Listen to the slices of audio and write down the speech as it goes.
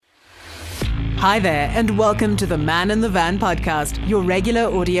Hi there, and welcome to the Man in the Van podcast, your regular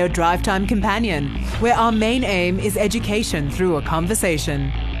audio drive time companion, where our main aim is education through a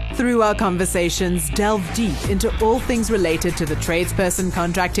conversation. Through our conversations, delve deep into all things related to the tradesperson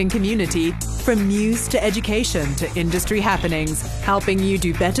contracting community, from news to education to industry happenings, helping you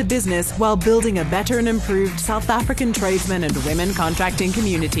do better business while building a better and improved South African tradesmen and women contracting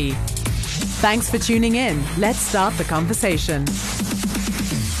community. Thanks for tuning in. Let's start the conversation.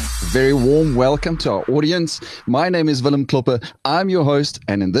 Very warm welcome to our audience. My name is Willem Klopper. I'm your host,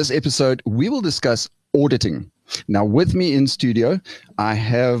 and in this episode, we will discuss auditing. Now, with me in studio, I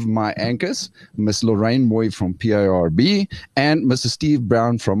have my anchors, Ms. Lorraine Moy from PIRB and Mr. Steve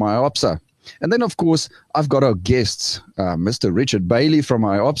Brown from IOPSA. And then, of course, I've got our guests, Mr. Richard Bailey from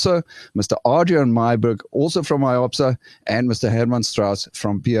IOPSA, Mr. Adrian Myberg, also from IOPSA, and Mr. Herman Strauss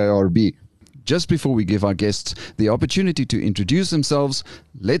from PIRB. Just before we give our guests the opportunity to introduce themselves,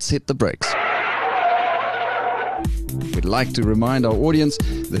 let's hit the brakes. We'd like to remind our audience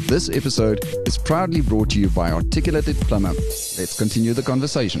that this episode is proudly brought to you by Articulated Plumber. Let's continue the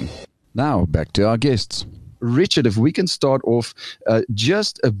conversation. Now, back to our guests. Richard, if we can start off,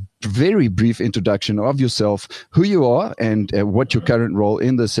 just a very brief introduction of yourself, who you are, and what your current role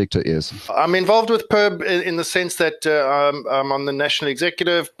in the sector is. I'm involved with PIRB in the sense that I'm on the national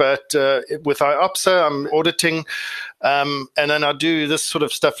executive, but with IOPSA, I'm auditing, and then I do this sort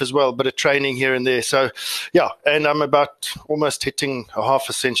of stuff as well, a bit of training here and there. So, yeah, and I'm about almost hitting a half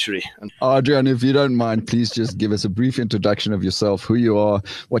a century. Adrian, if you don't mind, please just give us a brief introduction of yourself, who you are,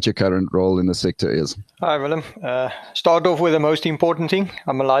 what your current role in the sector is. Hi, Willem. Start off with the most important thing.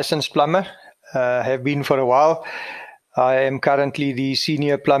 I'm a licensed plumber, have been for a while. I am currently the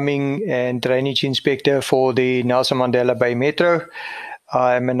Senior Plumbing and Drainage Inspector for the Nelson Mandela Bay Metro.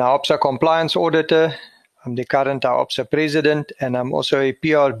 I'm an IOPSA Compliance Auditor. I'm the current IOPSA President, and I'm also a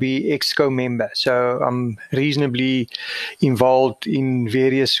PRB Exco member. So I'm reasonably involved in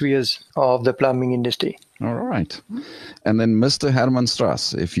various spheres of the plumbing industry. All right. And then Mr. Herman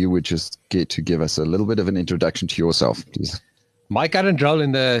Strauss, if you would just get to give us a little bit of an introduction to yourself, please. My current role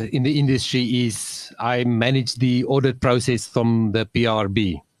in the industry is I manage the audit process from the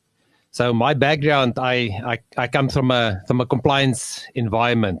PRB. So my background, I come from a compliance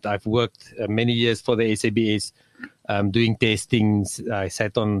environment. I've worked many years for the SABS, doing testings. I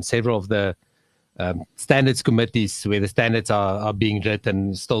sat on several of the standards committees where the standards are being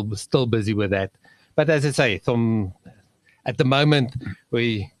written. Still busy with that. But as I say, at the moment,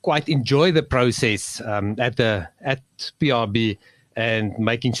 we quite enjoy the process at PRB and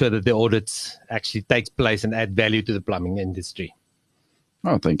making sure that the audits actually takes place and add value to the plumbing industry.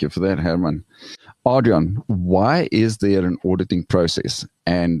 Oh, thank you for that, Herman. Adrian, why is there an auditing process,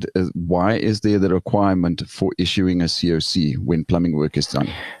 and why is there the requirement for issuing a COC when plumbing work is done?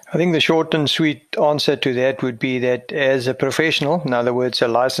 I think the short and sweet answer to that would be that as a professional, in other words, a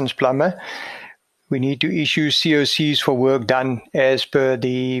licensed plumber, we need to issue COCs for work done as per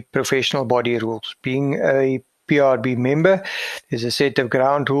the professional body rules. Being a PRB member, there's a set of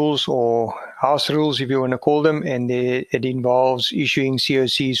ground rules or house rules, if you want to call them, and it involves issuing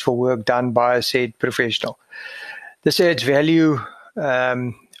COCs for work done by a said professional. This adds value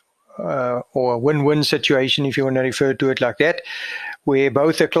or a win-win situation, if you want to refer to it like that, where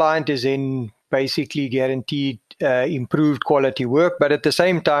both the client is in basically guaranteed improved quality work, but at the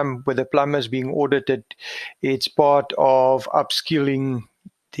same time, with the plumbers being audited, it's part of upskilling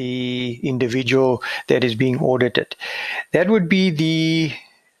the individual that is being audited. That would be the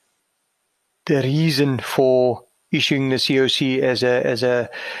reason for issuing the COC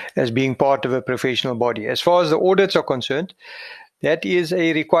as being part of a professional body. As far as the audits are concerned, that is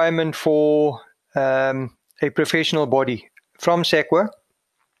a requirement for a professional body from SAQA,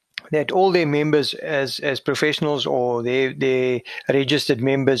 that all their members as professionals or their registered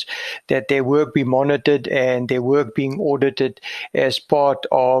members, that their work be monitored and their work being audited as part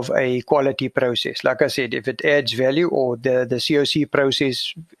of a quality process. Like I said, if it adds value or the COC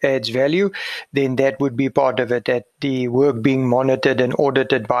process adds value, then that would be part of it, that the work being monitored and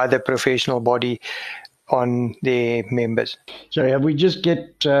audited by the professional body on their members. So if we just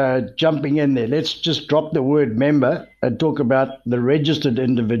get jumping in there, let's just drop the word member and talk about the registered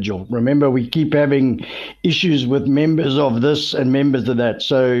individual. Remember, we keep having issues with members of this and members of that.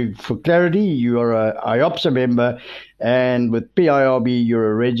 So for clarity, you are a IOPSA member, and with PIRB, you're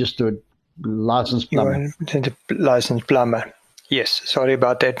a registered licensed plumber. You're a licensed plumber. Yes, sorry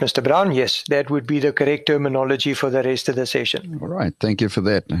about that, Mr. Brown. Yes, that would be the correct terminology for the rest of the session. All right. Thank you for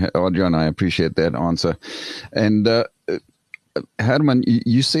that, Adrian. I appreciate that answer. And Herman,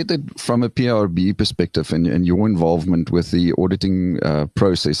 you said that from a PRB perspective and your involvement with the auditing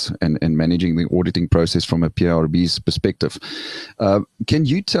process and managing the auditing process from a PRB's perspective. Can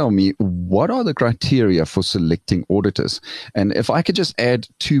you tell me what are the criteria for selecting auditors? And if I could just add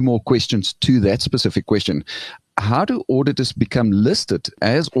two more questions to that specific question. How do auditors become listed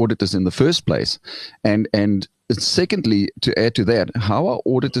as auditors in the first place? And secondly, to add to that, how are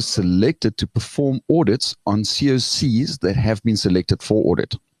auditors selected to perform audits on COCs that have been selected for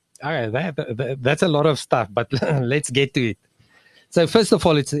audit? Okay, that's a lot of stuff, but let's get to it. So first of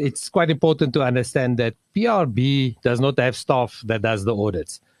all, it's quite important to understand that PRB does not have staff that does the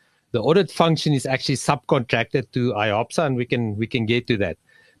audits. The audit function is actually subcontracted to IOPSA, and we can get to that.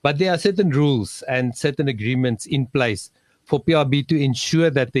 But there are certain rules and certain agreements in place for PRB to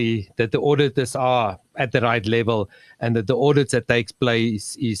ensure that the auditors are at the right level and that the audits that takes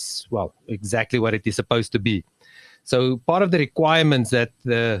place is exactly what it is supposed to be. So part of the requirements that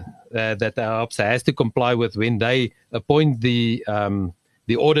the IOPSA has to comply with when they appoint the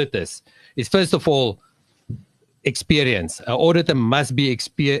auditors is, first of all, experience. An auditor must be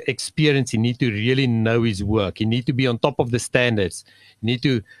experienced. He need to really know his work. He need to be on top of the standards. You need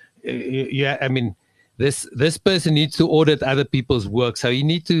to, this person needs to audit other people's work. So you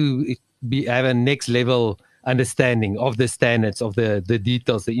need to have a next level understanding of the standards, of the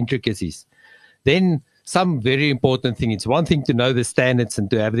details, the intricacies. Then some very important thing. It's one thing to know the standards and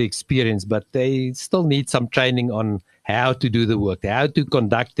to have the experience, but they still need some training on how to do the work, how to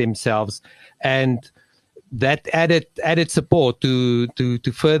conduct themselves, and that added support to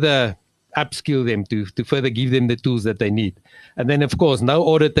further upskill them, to further give them the tools that they need. And then, of course, no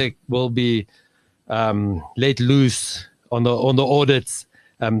auditor will be let loose on the audits,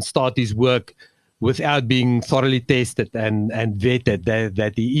 start his work without being thoroughly tested and vetted,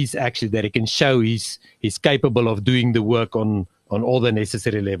 that he is actually, that he can show he's capable of doing the work on all the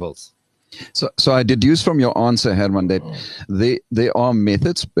necessary levels. So I deduce from your answer, Herman, that there are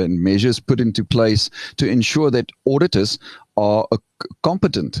methods and measures put into place to ensure that auditors are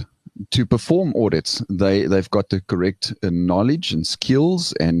competent to perform audits. They've got the correct knowledge and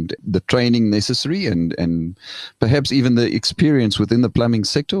skills and the training necessary and perhaps even the experience within the plumbing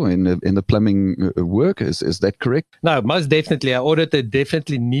sector in the plumbing work. Is that correct? No, most definitely. Our auditor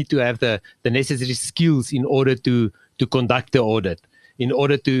definitely need to have the necessary skills in order to conduct the audit. In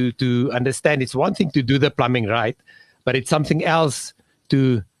order to understand, it's one thing to do the plumbing right, but it's something else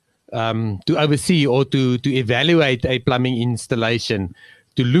to oversee or to evaluate a plumbing installation,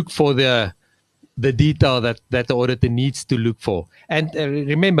 to look for the detail that the auditor needs to look for. And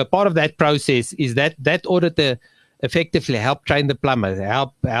remember, part of that process is that auditor effectively help train the plumber,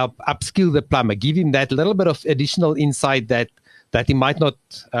 help upskill the plumber, give him that little bit of additional insight that he might not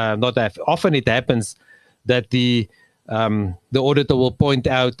have. Often it happens that the auditor will point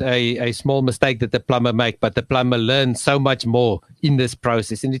out a small mistake that the plumber make, but the plumber learns so much more in this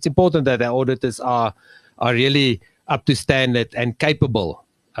process. And it's important that our auditors are really up to standard and capable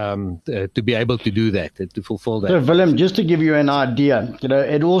to be able to do that, to fulfill that. So, Willem, just to give you an idea,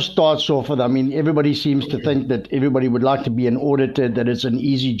 it all starts off with, everybody seems to think that everybody would like to be an auditor, that it's an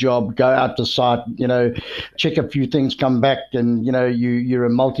easy job, go out to site, check a few things, come back, and, you're a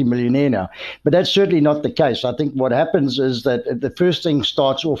multimillionaire now. But that's certainly not the case. I think what happens is that the first thing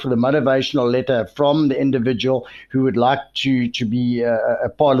starts off with a motivational letter from the individual who would like to be a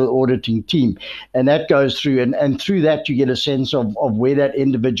part of the auditing team. And that goes through, and through that you get a sense of where that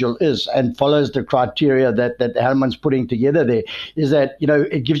individual is and follows the criteria that Herman's putting together there, is that,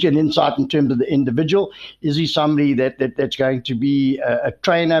 it gives you an insight in terms of the individual. Is he somebody that's going to be a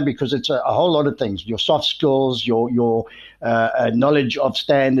trainer? Because it's a whole lot of things, your soft skills, your knowledge of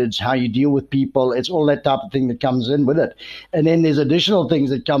standards, how you deal with people. It's all that type of thing that comes in with it. And then there's additional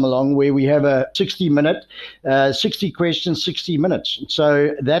things that come along where we have a 60-minute, 60 questions, 60 minutes.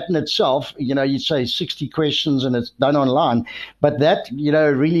 So that in itself, you'd say 60 questions and it's done online. But that,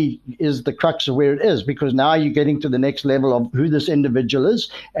 really is the crux of where it is, because now you're getting to the next level of who this individual is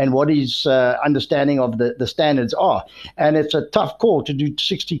and what his understanding of the standards are. And it's a tough call to do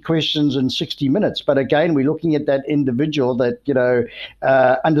 60 questions in 60 minutes. But again, we're looking at that individual that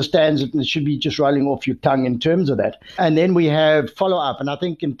understands it, and it should be just rolling off your tongue in terms of that. And then we have follow-up, and I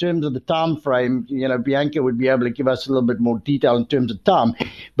think in terms of the time frame, Bianca would be able to give us a little bit more detail in terms of time.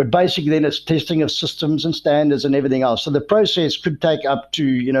 But basically then it's testing of systems and standards and everything else. So the process could take up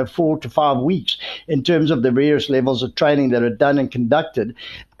to 4 to 5 weeks in terms of the various levels of training that are done and conducted.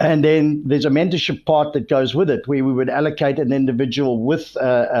 And then there's a mentorship part that goes with it, where we would allocate an individual with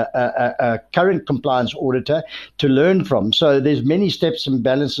a current compliance auditor to learn from. So there's many steps and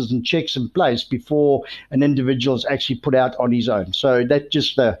balances and checks in place before an individual is actually put out on his own. So that's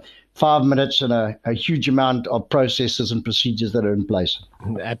just 5 minutes and a huge amount of processes and procedures that are in place.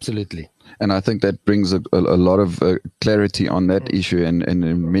 Absolutely. And I think that brings a lot of clarity on that issue. And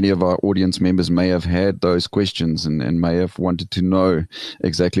many of our audience members may have had those questions and may have wanted to know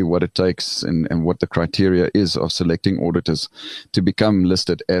exactly what it takes and what the criteria is of selecting auditors to become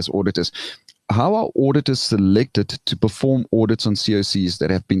listed as auditors. How are auditors selected to perform audits on COCs that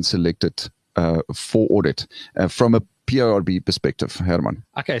have been selected for audit from a PIRB perspective, Herman?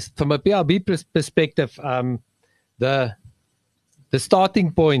 Okay, so from a PIRB perspective, the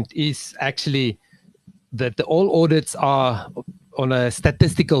starting point is actually that all audits are on a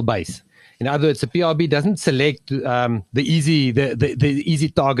statistical base. In other words, the PIRB doesn't select the easy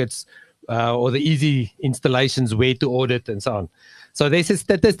targets or the easy installations where to audit and so on. So there's a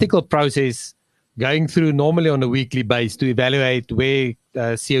statistical process going through normally on a weekly basis to evaluate where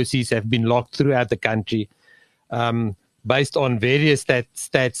COCs have been locked throughout the country. Based on various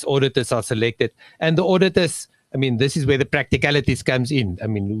stats, auditors are selected. And the auditors, I mean, this is where the practicalities comes in. I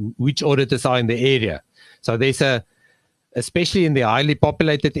mean, which auditors are in the area. So there's especially in the highly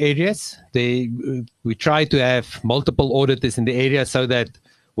populated areas, we try to have multiple auditors in the area so that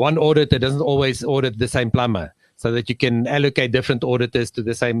one auditor doesn't always audit the same plumber, so that you can allocate different auditors to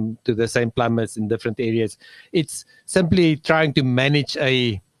the same plumbers in different areas. It's simply trying to manage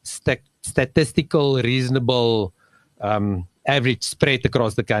a statistical, reasonable average spread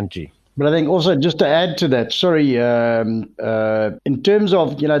across the country. But I think also just to add to that, in terms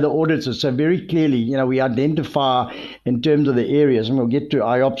of, the auditors, so very clearly, we identify in terms of the areas, and we'll get to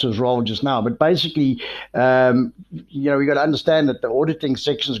IOPSA's role just now, but basically, we got to understand that the auditing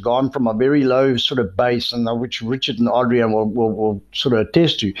section's gone from a very low sort of base, and which Richard and Adrian will sort of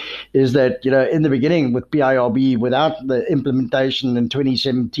attest to, is that, in the beginning with PIRB, without the implementation in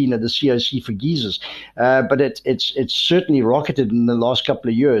 2017 of the COC for geysers, but it's certainly rocketed in the last couple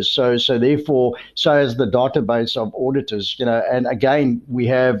of years. So therefore, so has the database of auditors, and again, we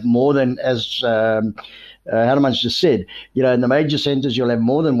have more than, as Herman's just said, in the major centers, you'll have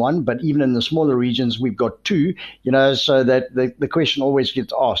more than one, but even in the smaller regions, we've got two, so that the question always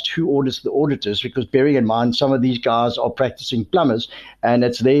gets asked, who audits the auditors? Because bearing in mind, some of these guys are practicing plumbers, and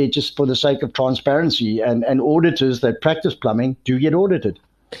it's there just for the sake of transparency, and auditors that practice plumbing do get audited.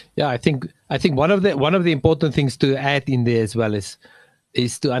 Yeah, I think one of the important things to add in there as well is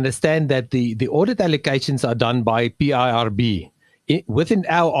to understand that the audit allocations are done by PIRB. Within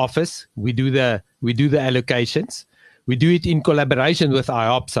our office, we do the allocations. We do it in collaboration with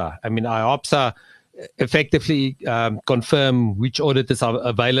IOPSA. I mean, IOPSA effectively confirm which auditors are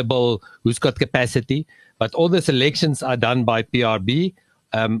available, who's got capacity, but all the selections are done by PIRB.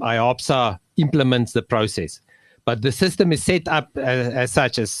 IOPSA implements the process. But the system is set up as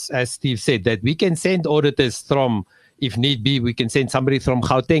such, as Steve said, that we can send auditors from, if need be, we can send somebody from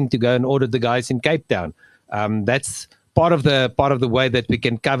Gauteng to go and audit the guys in Cape Town. That's part of the way that we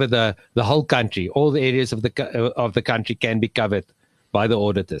can cover the whole country. All the areas of the country can be covered by the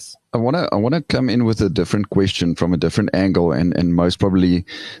auditors. I want to come in with a different question from a different angle, and most probably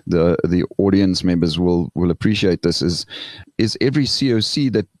the audience members will appreciate this. Is every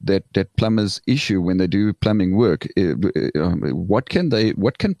COC that plumbers issue when they do plumbing work, what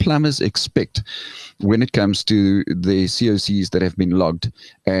can plumbers expect when it comes to the COCs that have been logged,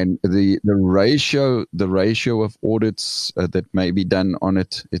 and the ratio of audits that may be done on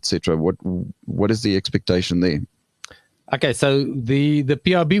it, etc.? What is the expectation there? Okay, so the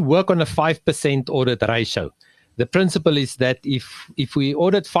PIRB work on a 5% audit ratio. The principle is that if we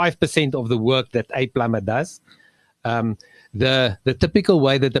audit 5% of the work that a plumber does, the typical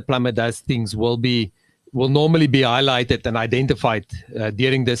way that the plumber does things will normally be highlighted and identified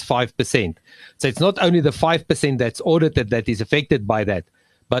during this 5%. So it's not only the 5% that's audited that is affected by that,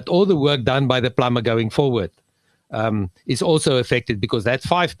 but all the work done by the plumber going forward is also affected, because that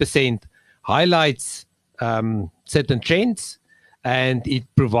 5% highlights certain trends, and it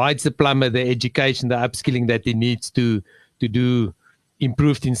provides the plumber the education, the upskilling that he needs to do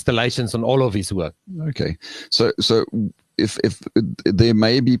improved installations on all of his work. Okay, so if there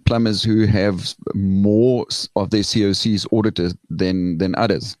may be plumbers who have more of their COCs audited than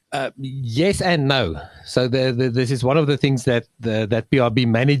others. Yes and no. So this is one of the things that PIRB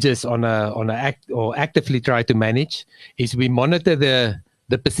manages on actively try to manage, is we monitor the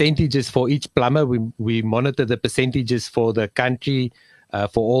the percentages for each plumber. We monitor the percentages for the country,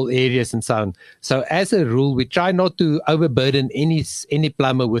 for all areas and so on. So as a rule, we try not to overburden any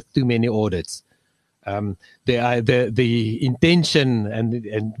plumber with too many audits. The intention and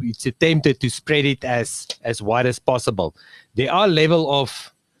it's attempted to spread it as wide as possible. There are level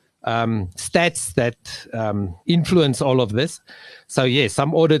of stats that influence all of this. So yes,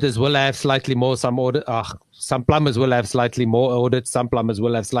 some auditors will have slightly more. Some plumbers will have slightly more audits. Some plumbers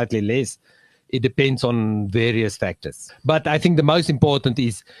will have slightly less. It depends on various factors. But I think the most important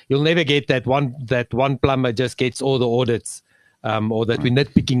is you'll never get that one plumber just gets all the audits, or that we're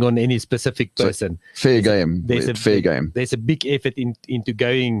nitpicking on any specific person. So fair game. There's a big effort into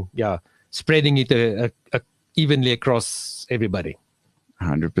going, spreading it evenly across everybody.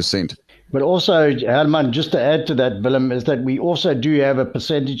 100%. But also, Herman, just to add to that, Willem, is that we also do have a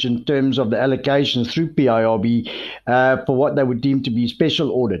percentage in terms of the allocations through PIRB for what they would deem to be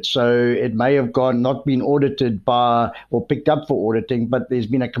special audits. So it may have not been audited by or picked up for auditing, but there's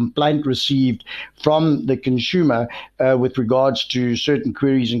been a complaint received from the consumer with regards to certain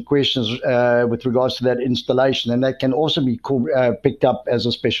queries and questions with regards to that installation. And that can also be picked up as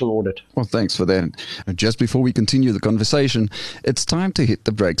a special audit. Well, thanks for that. Just before we continue the conversation, it's time to hit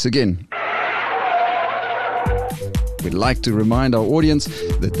the brakes again. We'd like to remind our audience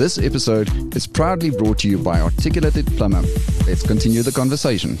that this episode is proudly brought to you by Articulated Plumber. Let's continue the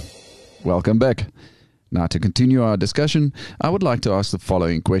conversation. Welcome back. Now, to continue our discussion, I would like to ask the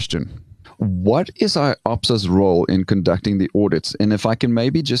following question. What is IOPSA's role in conducting the audits? And if I can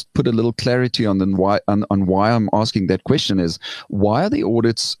maybe just put a little clarity on why I'm asking that question is, why are the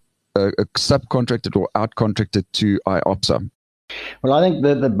audits subcontracted or outcontracted to IOPSA? Well, I think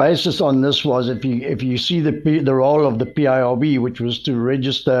the basis on this was if you see the role of the PIRB, which was to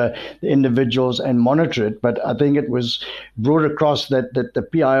register the individuals and monitor it, but I think it was brought across that the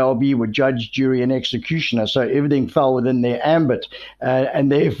PIRB were judge, jury, and executioner, so everything fell within their ambit, and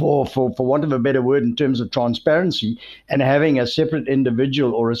therefore, for want of a better word, in terms of transparency and having a separate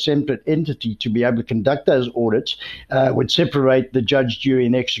individual or a separate entity to be able to conduct those audits would separate the judge, jury,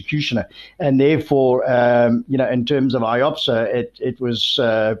 and executioner, and therefore, in terms of IOPSA, it was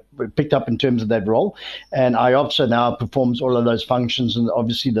picked up in terms of that role, and IOPSA now performs all of those functions, and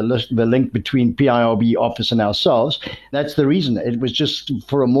obviously the link between PIRB office and ourselves. That's the reason. It was just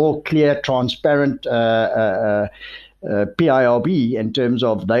for a more clear, transparent PIRB in terms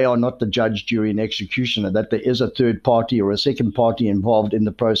of they are not the judge, jury, and executioner, that there is a third party or a second party involved in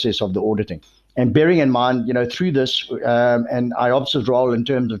the process of the auditing. And bearing in mind, through this and IOPSA's role in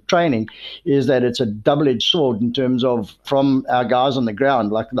terms of training is that it's a double-edged sword in terms of from our guys on the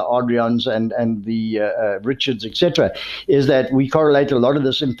ground, like the Adrians and the Richards, etc., is that we correlate a lot of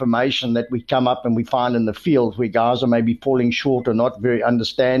this information that we come up and we find in the field where guys are maybe falling short or not very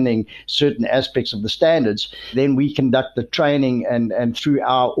understanding certain aspects of the standards. Then we conduct the training and through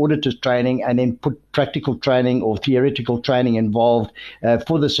our auditors training and then put practical training or theoretical training involved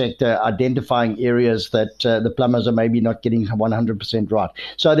for the sector, identifying areas that the plumbers are maybe not getting 100% right.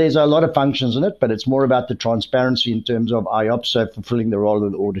 So there's a lot of functions in it, but it's more about the transparency in terms of IOPSA fulfilling the role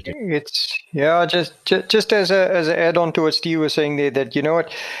of the auditor. It's just as an add-on to what Steve was saying there, that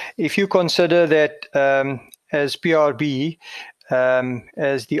if you consider that as PRB,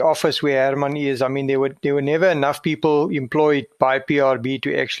 as the office where Herman is, there were never enough people employed by PRB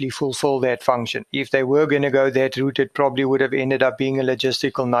to actually fulfill that function. If they were going to go that route, it probably would have ended up being a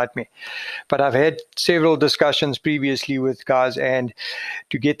logistical nightmare. But I've had several discussions previously with guys, and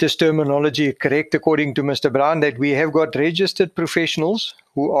to get this terminology correct, according to Mr. Brown, that we have got registered professionals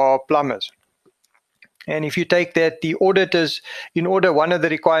who are plumbers. And if you take that, the auditors, one of the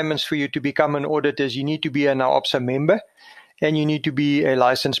requirements for you to become an auditor is you need to be an IOPSA member, and you need to be a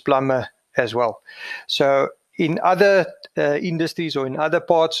licensed plumber as well. So in other industries or in other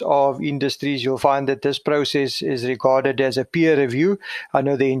parts of industries, you'll find that this process is regarded as a peer review. I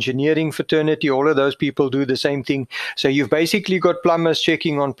know the engineering fraternity, all of those people do the same thing. So you've basically got plumbers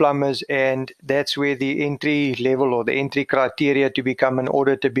checking on plumbers, and that's where the entry level or the entry criteria to become an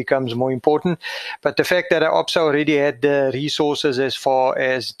auditor becomes more important. But the fact that IOPSA already had the resources as far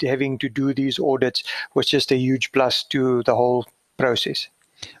as having to do these audits was just a huge plus to the whole process.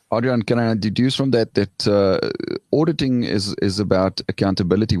 Adrian, can I deduce from that auditing is about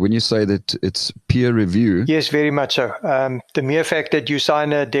accountability? When you say that it's peer review. Yes, very much so. The mere fact that you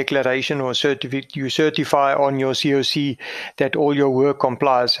sign a declaration or you certify on your COC that all your work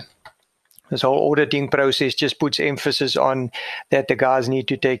complies. This whole auditing process just puts emphasis on that the guys need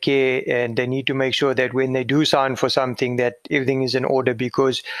to take care, and they need to make sure that when they do sign for something, that everything is in order,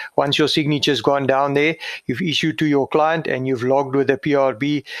 because once your signature's gone down there, you've issued to your client and you've logged with the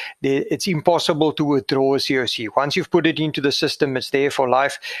PRB, it's impossible to withdraw a COC. Once you've put it into the system, it's there for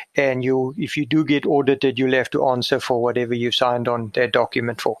life, and if you do get audited, you'll have to answer for whatever you signed on that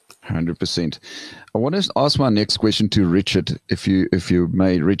document for. 100%. I want to ask my next question to Richard, if you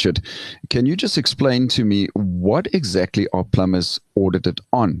may. Richard, can you just explain to me what exactly are plumbers audited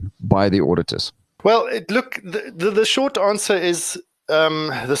on by the auditors? Well, look, the short answer is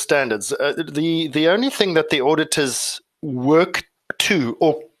the standards. The only thing that the auditors work to,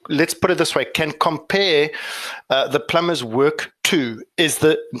 or let's put it this way, can compare the plumbers' work to, is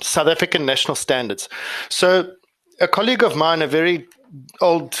the South African national standards. So a colleague of mine, a very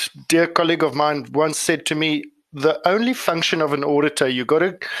old dear colleague of mine, once said to me, the only function of an auditor, you got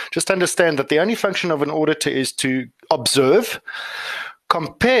to just understand that the only function of an auditor is to observe,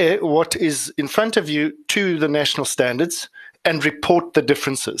 compare what is in front of you to the national standards, and report the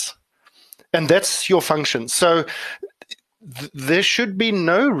differences. And that's your function. So there should be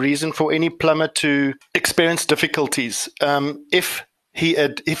no reason for any plumber to experience difficulties if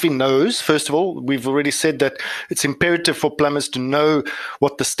he knows. First of all, we've already said that it's imperative for plumbers to know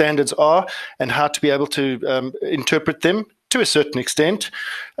what the standards are and how to be able to interpret them to a certain extent.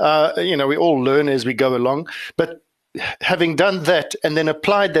 We all learn as we go along, but having done that and then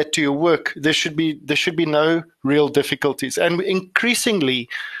applied that to your work, there should be no real difficulties. And increasingly,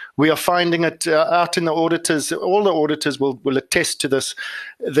 we are finding it out in the auditors. All the auditors will attest to this,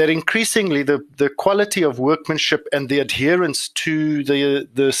 that increasingly the quality of workmanship and the adherence to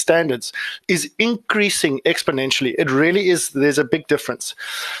the standards is increasing exponentially. It really is. There's a big difference.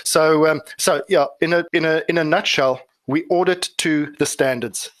 So yeah, in a nutshell, we audit to the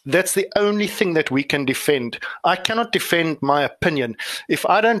standards. That's the only thing that we can defend. I cannot defend my opinion. If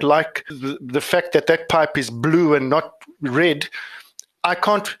I don't like the fact that pipe is blue and not red, I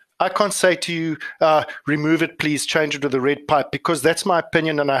can't say to you, remove it, please, change it to the red pipe, because that's my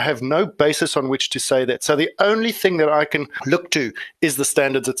opinion and I have no basis on which to say that. So the only thing that I can look to is the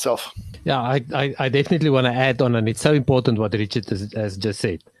standards itself. Yeah, I definitely want to add on, and it's so important what Richard has just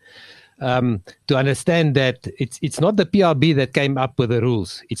said. To understand that it's not the PRB that came up with the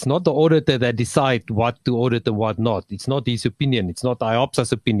rules. It's not the auditor that decide what to audit and what not. It's not his opinion. It's not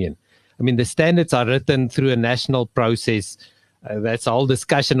IOPSA's opinion. I mean, the standards are written through a national process. That's a whole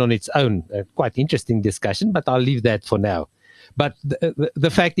discussion on its own. Quite interesting discussion, but I'll leave that for now. But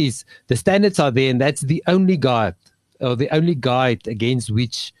the fact is, the standards are there, and that's the only guide, or the only guide against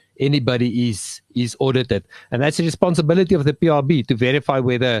which anybody is audited. And that's the responsibility of the PRB to verify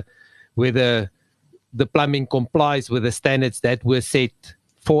whether the plumbing complies with the standards that were set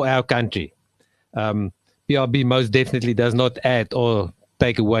for our country. PRB most definitely does not add or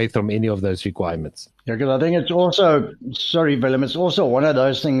take away from any of those requirements. Yeah, because I think it's also, sorry, Willem, it's also one of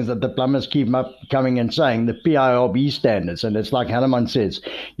those things that the plumbers keep coming and saying, the PIRB standards. And it's like Hanuman says,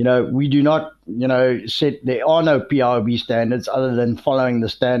 we do not, there are no PIRB standards other than following the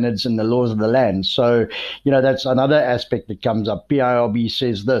standards and the laws of the land. So, that's another aspect that comes up. PIRB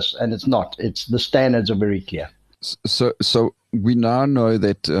says this, and it's not. It's the standards are very clear. So we now know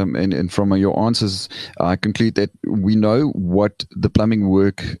that, and from your answers, I conclude that we know what the plumbing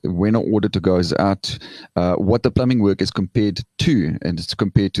work, when an auditor goes out, what the plumbing work is compared to, and it's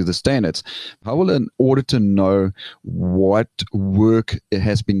compared to the standards. How will an auditor know what work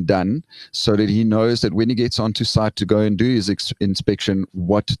has been done so that he knows that when he gets onto site to go and do his inspection,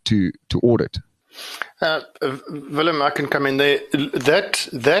 what to audit? Willem, I can come in there.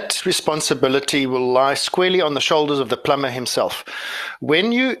 That responsibility will lie squarely on the shoulders of the plumber himself.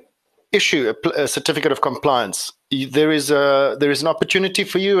 When you issue a certificate of compliance, there is an opportunity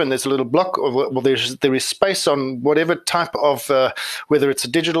for you, and there's a little block, or there is space on whatever type of, whether it's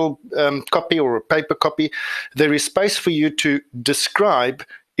a digital copy or a paper copy, there is space for you to describe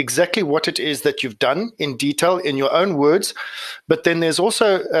exactly what it is that you've done in detail in your own words. But then there's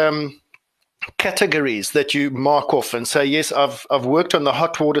also categories that you mark off and say, yes, I've worked on the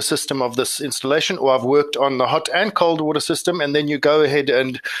hot water system of this installation, or I've worked on the hot and cold water system, and then you go ahead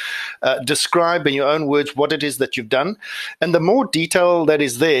and describe in your own words what it is that you've done. And the more detail that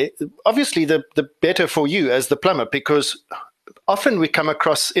is there, obviously the better for you as the plumber, because often we come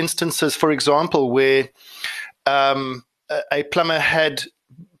across instances, for example, where a plumber had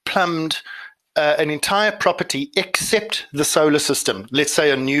plumbed an entire property except the solar system, let's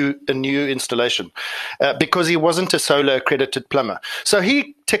say a new installation, because he wasn't a solar accredited plumber. So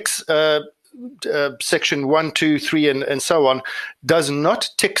he ticks section 1, 2, 3, and so on, does not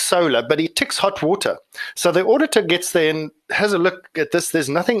tick solar, but he ticks hot water. So the auditor gets there and has a look at this. There's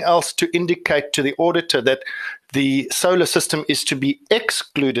nothing else to indicate to the auditor that the solar system is to be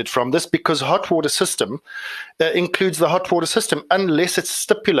excluded from this, because hot water system includes the hot water system unless it's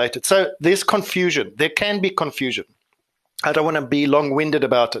stipulated. So there's confusion. There can be confusion. I don't want to be long-winded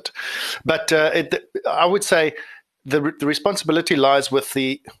about it, but I would say the responsibility lies with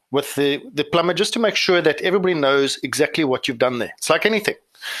the plumber, just to make sure that everybody knows exactly what you've done there. It's like anything.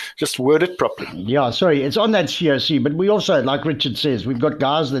 Just word it properly. Yeah, sorry, it's on that COC, but we also, like Richard says, we've got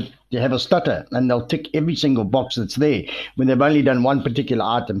guys that have a stutter and they'll tick every single box that's there when they've only done one particular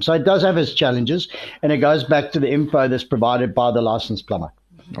item. So it does have its challenges, and it goes back to the info that's provided by the licensed plumber.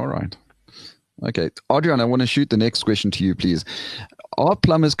 All right. Okay. Adrian, I want to shoot the next question to you, please. Are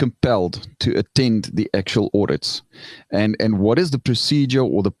plumbers compelled to attend the actual audits? And what is the procedure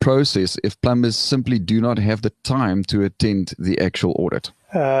or the process if plumbers simply do not have the time to attend the actual audit?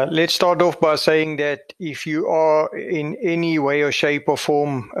 Let's start off by saying that if you are in any way or shape or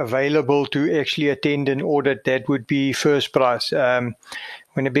form available to actually attend an audit, that would be first prize.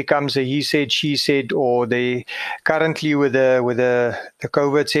 When it becomes a he said, she said, or currently with the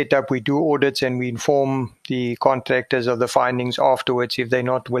COVID setup, we do audits and we inform the contractors of the findings afterwards if they're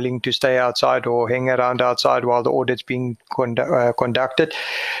not willing to stay outside or hang around outside while the audit's being conducted.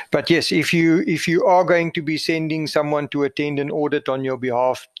 But yes, if you are going to be sending someone to attend an audit on your behalf,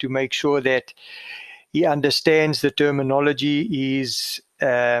 to make sure that he understands the terminology, is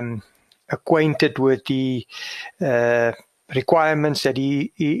acquainted with the requirements, that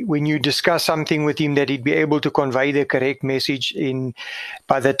he when you discuss something with him, that he'd be able to convey the correct message.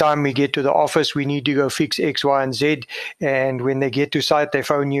 By the time we get to the office, we need to go fix X, Y, and Z, and when they get to site, they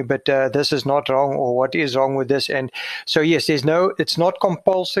phone you, but this is not wrong, or what is wrong with this? And so yes, it's not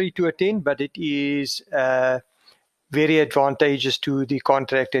compulsory to attend, but it is very advantageous to the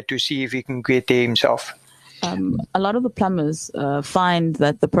contractor to see if he can get there himself. A lot of the plumbers find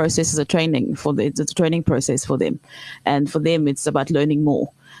that the process is a training it's a training process for them, and for them it's about learning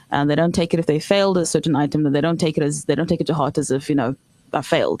more. And they don't take it if they failed a certain item. They don't take it to heart as if I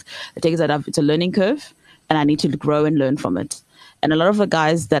failed. They take it as it's a learning curve, and I need to grow and learn from it. And a lot of the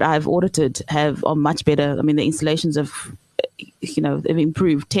guys that I've audited are much better. I mean, the installations have they've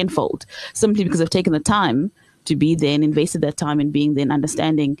improved tenfold simply because they've taken the time to be there and invested that time in being there and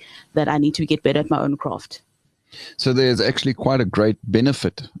understanding that I need to get better at my own craft. So there's actually quite a great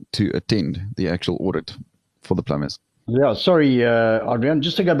benefit to attend the actual audit for the plumbers. Yeah, sorry, Adrian,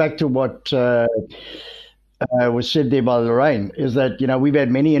 just to go back to what was said there by Lorraine, is that, we've had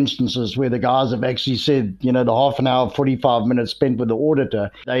many instances where the guys have actually said, the half an hour, 45 minutes spent with the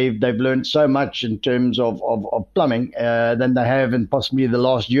auditor, they've learned so much in terms of plumbing than they have in possibly the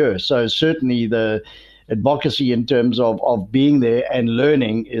last year. So certainly the advocacy in terms of being there and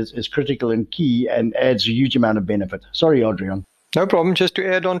learning is critical and key, and adds a huge amount of benefit. Sorry, Adrian. No problem. Just to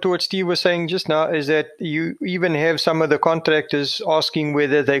add on to what Steve was saying just now, is that you even have some of the contractors asking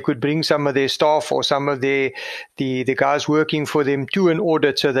whether they could bring some of their staff or some of the guys working for them to an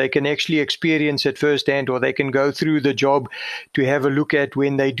audit, so they can actually experience it firsthand, or they can go through the job to have a look at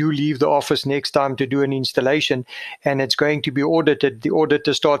when they do leave the office next time to do an installation, and it's going to be audited. The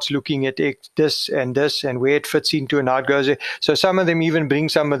auditor starts looking at this and where it fits into and how it goes. So some of them even bring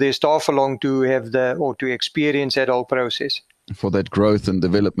some of their staff along to have to experience that whole process. For that growth and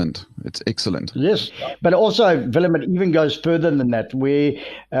development. It's excellent. Yes, but also, Willem, it even goes further than that, where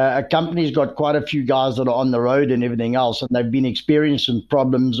a company's got quite a few guys that are on the road and everything else, and they've been experiencing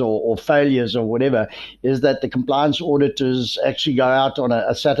problems or failures or whatever, is that the compliance auditors actually go out on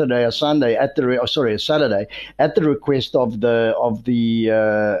a Saturday or Sunday a Saturday at the request of the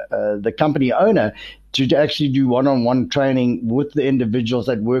company owner, to actually do one-on-one training with the individuals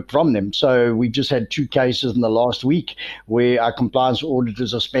that work from them. So we just had 2 cases in the last week where our compliance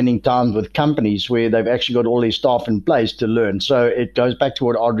auditors are spending time with companies where they've actually got all their staff in place to learn. So it goes back to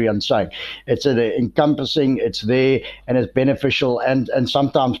what Adrian's saying. It's encompassing, it's there, and it's beneficial and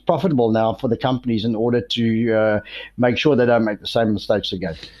sometimes profitable now for the companies in order to make sure they don't make the same mistakes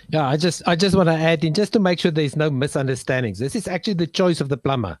again. Yeah, I just want to add in, just to make sure there's no misunderstandings. This is actually the choice of the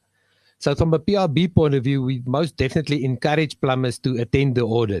plumber. So from a PRB point of view, we most definitely encourage plumbers to attend the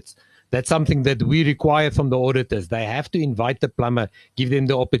audits. That's something that we require from the auditors. They have to invite the plumber, give them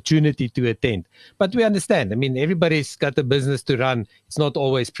the opportunity to attend. But we understand. I mean, everybody's got a business to run. It's not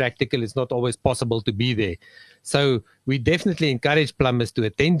always practical. It's not always possible to be there. So we definitely encourage plumbers to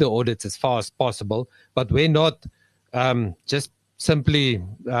attend the audits as far as possible. But we're not just simply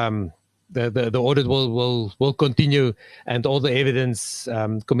the audit will continue, and all the evidence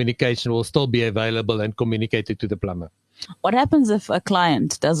communication will still be available and communicated to the plumber. What happens if a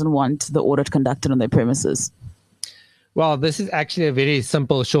client doesn't want the audit conducted on their premises? Well, this is actually a very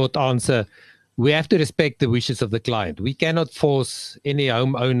simple, short answer. We have to respect the wishes of the client. We cannot force any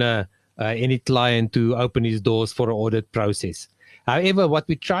homeowner, any client to open his doors for an audit process. However, what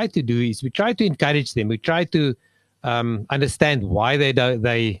we try to do is we try to encourage them. We try to understand why they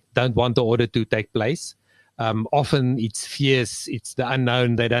don't want the audit to take place. Often it's fears, it's the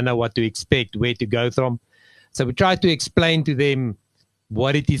unknown. They don't know what to expect, where to go from. So we try to explain to them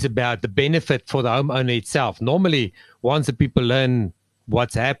what it is about, the benefit for the homeowner itself. Normally, once the people learn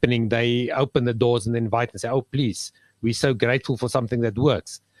what's happening, they open the doors and invite and say, oh, please, we're so grateful for something that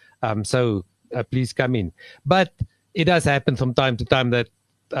works. So please come in. But it does happen from time to time that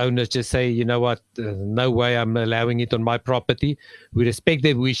owners just say, you know what, no way I'm allowing it on my property. We respect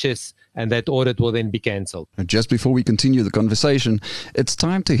their wishes, and that audit will then be cancelled. Just before we continue the conversation, it's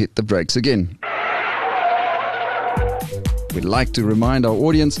time to hit the brakes again. We'd like to remind our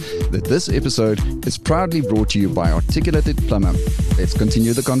audience that this episode is proudly brought to you by Articulated Plumber. Let's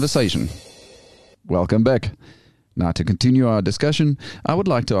continue the conversation. Welcome back. Now, to continue our discussion, I would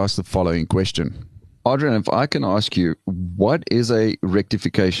like to ask the following question. Adrian, if I can ask you, what is a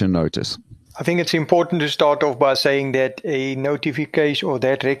rectification notice? I think it's important to start off by saying that a notification or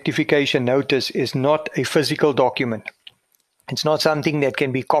that rectification notice is not a physical document. It's not something that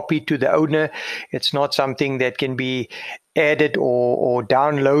can be copied to the owner. It's not something that can be added or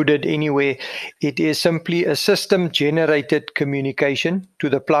downloaded anywhere. It is simply a system-generated communication to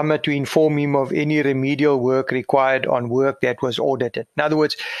the plumber to inform him of any remedial work required on work that was audited. In other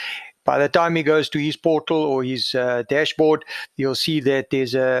words, by the time he goes to his portal or his dashboard, you'll see that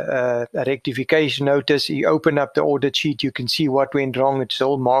there's a rectification notice. You open up the audit sheet, you can see what went wrong. It's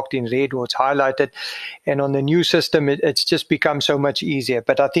all marked in red or it's highlighted. And on the new system, it's just become so much easier.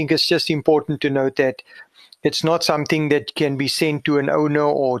 But I think it's just important to note that it's not something that can be sent to an owner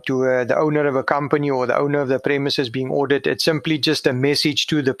or to the owner of a company or the owner of the premises being audited. It's simply just a message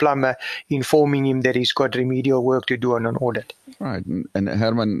to the plumber informing him that he's got remedial work to do on an audit. Right. And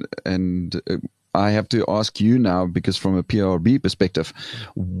Herman, I have to ask you now, because from a PRB perspective,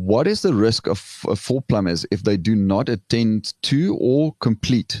 what is the risk for plumbers if they do not attend to or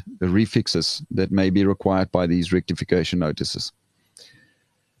complete the refixes that may be required by these rectification notices?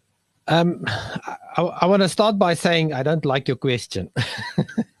 I want to start by saying I don't like your question.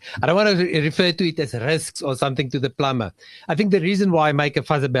 I don't want to refer to it as risks or something to the plumber. I think the reason why I make a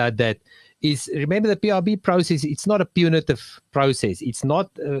fuss about that is, remember, the PRB process, it's not a punitive process. It's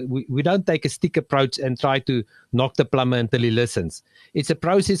not, we don't take a stick approach and try to knock the plumber until he listens. It's a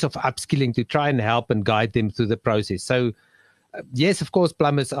process of upskilling to try and help and guide them through the process. So, yes, of course,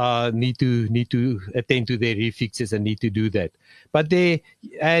 plumbers need to attend to their refixes and need to do that. But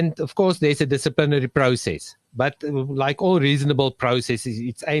of course, there's a disciplinary process. But like all reasonable processes,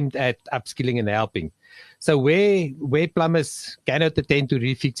 it's aimed at upskilling and helping. So where plumbers cannot attend to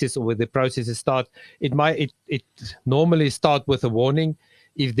refixes or where the processes start, it normally start with a warning.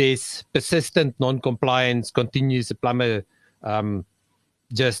 If there's persistent non-compliance, continues, the plumber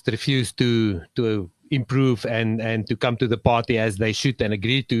just refuse to improve and to come to the party as they should and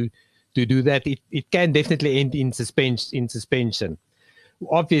agree to do that, it can definitely end in suspension.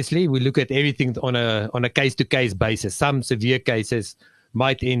 Obviously, we look at everything on a case-to-case basis. Some severe cases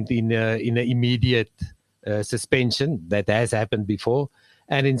might end in an immediate suspension. That has happened before.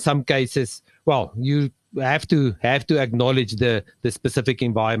 And in some cases, well, you have to acknowledge the specific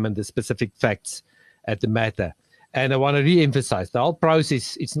environment, the specific facts at the matter. And I want to re-emphasize, the whole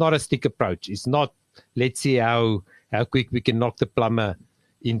process, it's not a stick approach. It's not, let's see how quick we can knock the plumber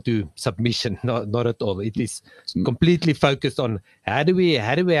into submission. Not at all. It is completely focused on how do we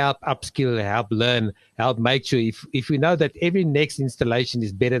help upskill, help learn, help make sure if we know that every next installation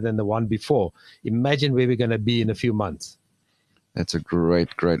is better than the one before, imagine where we're going to be in a few months. That's a great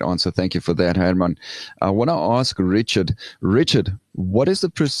answer. Thank you for that, Herman. I want to ask Richard. Richard, what is the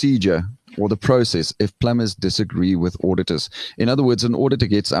procedure or the process if plumbers disagree with auditors? In other words, an auditor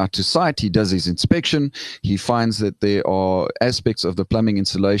gets out to site, he does his inspection, he finds that there are aspects of the plumbing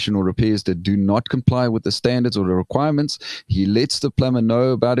installation or repairs that do not comply with the standards or the requirements. He lets the plumber know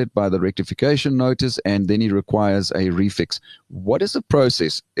about it by the rectification notice, and then he requires a refix. What is the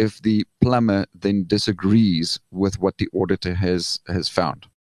process if the plumber then disagrees with what the auditor has found?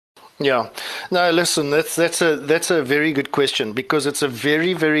 Yeah, no, listen, that's a very good question, because it's a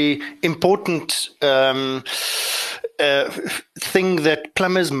very, very important thing that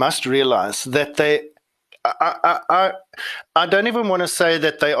plumbers must realize, that they I don't even want to say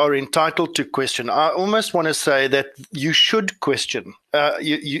that they are entitled to question. I almost want to say that you should question.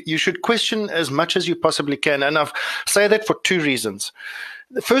 You should question as much as you possibly can. And I say that for two reasons.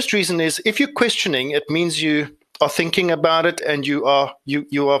 The first reason is if you're questioning, it means you are thinking about it and you are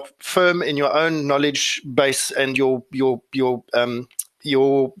firm in your own knowledge base and your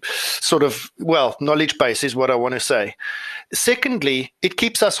sort of, knowledge base is what I want to say. Secondly, it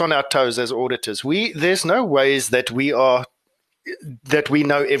keeps us on our toes as auditors. There's no ways that we know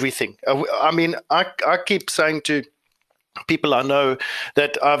everything. I mean, I keep saying to people I know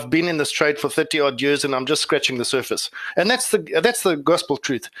that I've been in this trade for 30 odd years and I'm just scratching the surface. And that's the gospel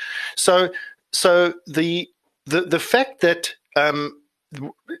truth. So the fact that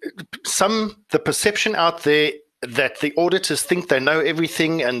the perception out there that the auditors think they know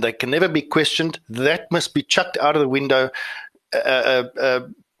everything and they can never be questioned, that must be chucked out of the window,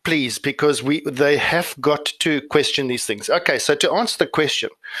 please, because they have got to question these things. Okay, so to answer the question,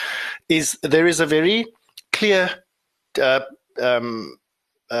 there is a very clear path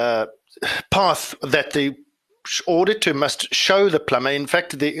that the auditor must show the plumber. In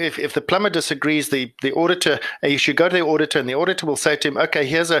fact, if the plumber disagrees, the auditor, you should go to the auditor, and the auditor will say to him, okay,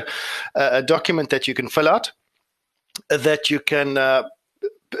 here's a document that you can fill out, that you can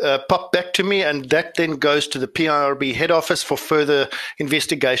pop back to me, and that then goes to the PIRB head office for further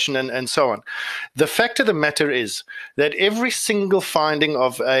investigation and so on. The fact of the matter is that every single finding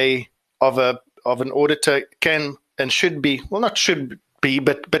of an auditor can and should be, well, not should be,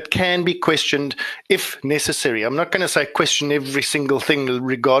 but can be questioned if necessary. I'm not going to say question every single thing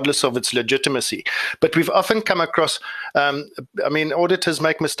regardless of its legitimacy, but we've often come across, auditors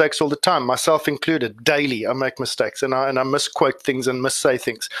make mistakes all the time, myself included. Daily I make mistakes and I misquote things and missay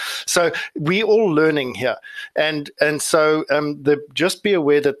things. So we're all learning here. And so just be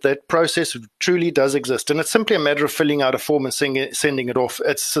aware that process truly does exist. And it's simply a matter of filling out a form and sending it off.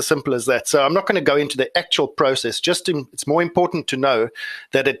 It's as simple as that. So I'm not going to go into the actual process. It's more important to know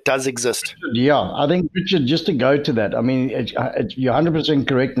that it does exist. Yeah, I think, Richard, just to go to that, I mean, you're 100%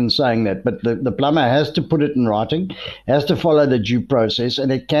 correct in saying that, but the plumber has to put it in writing, has to follow the due process,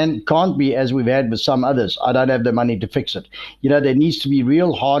 and it can't be as we've had with some others. I don't have the money to fix it. There needs to be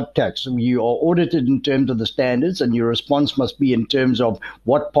real hard tax. You are audited in terms of the standards, and your response must be in terms of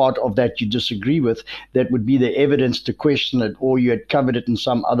what part of that you disagree with. That would be the evidence to question it, or you had covered it in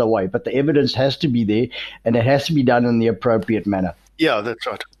some other way. But the evidence has to be there, and it has to be done in the appropriate manner. Yeah, that's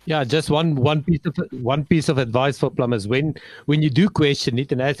right. Yeah, just one piece of advice for plumbers: when you do question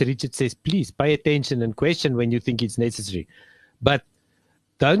it, and as Richard says, please pay attention and question when you think it's necessary, but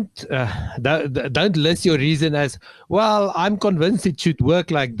don't list your reason as, well, I'm convinced it should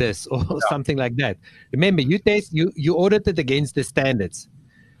work like this or something like that. Remember, you audit it against the standards.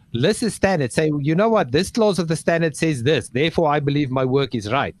 List the standards. Say, you know what, this clause of the standard says this, therefore I believe my work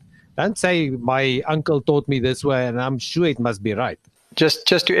is right. Don't say my uncle taught me this way and I'm sure it must be right. Just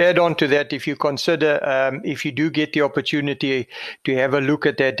to add on to that, if you consider, if you do get the opportunity to have a look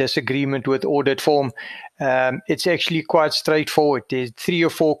at that disagreement with audit form, it's actually quite straightforward. There's 3 or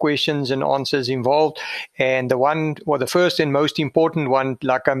 4 questions and answers involved. And the first and most important one,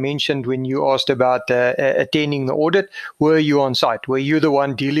 like I mentioned when you asked about attending the audit, were you on site? Were you the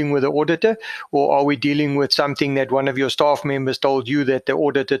one dealing with the auditor? Or are we dealing with something that one of your staff members told you that the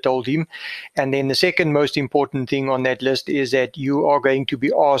auditor told him? And then the second most important thing on that list is that you are going to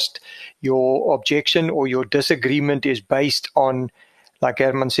be asked your objection or your disagreement is based on, like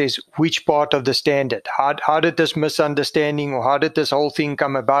Herman says, which part of the standard? How did this misunderstanding or how did this whole thing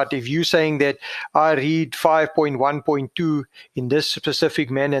come about? If you're saying that I read 5.1.2 in this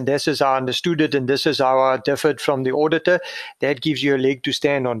specific manner, and this is how I understood it, and this is how I differed from the auditor, that gives you a leg to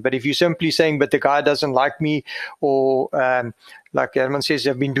stand on. But if you're simply saying, but the guy doesn't like me, or like Herman says,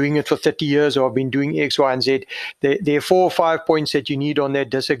 I've been doing it for 30 years, or I've been doing X, Y, and Z. There are 4 or 5 points that you need on that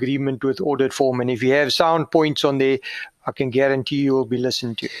disagreement with audit form. And if you have sound points on there, I can guarantee you will be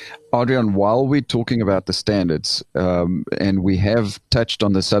listened to. Adrian, while we're talking about the standards, and we have touched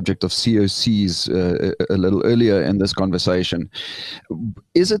on the subject of COCs a little earlier in this conversation,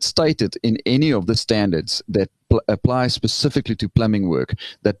 is it stated in any of the standards that apply specifically to plumbing work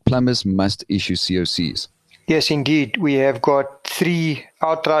that plumbers must issue COCs? Yes, indeed. We have got 3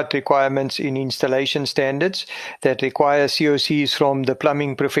 outright requirements in installation standards that require COCs from the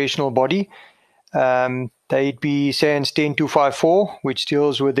plumbing professional body. They'd be SANS 10254, which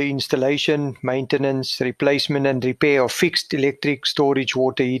deals with the installation, maintenance, replacement and repair of fixed electric storage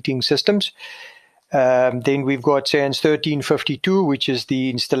water heating systems. Then we've got SANS 1352, which is the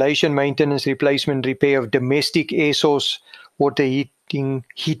installation, maintenance, replacement, repair of domestic air source water heating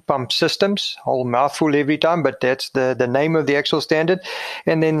heat pump systems. Whole mouthful every time, but that's the name of the actual standard.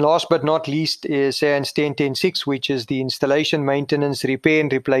 And then last but not least is SANS 10.10.6, which is the installation, maintenance, repair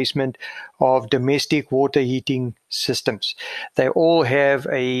and replacement of domestic water heating systems. They all have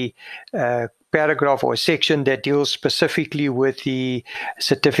a paragraph or a section that deals specifically with the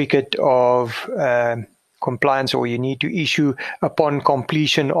certificate of compliance, or you need to issue upon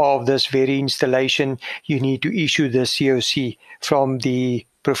completion of this very installation, you need to issue the COC from the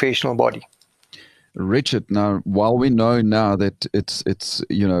professional body. Richard, now, while we know now that it's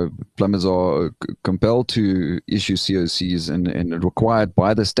plumbers are compelled to issue COCs and required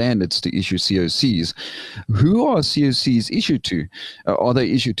by the standards to issue COCs, who are COCs issued to? Are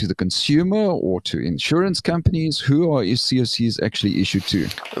they issued to the consumer or to insurance companies? Who are COCs actually issued to?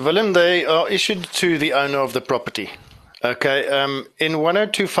 Willem, they are issued to the owner of the property. Okay, in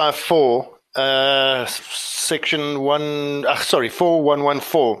 10254, section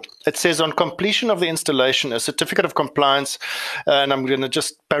 4114, it says on completion of the installation, a certificate of compliance, and I'm going to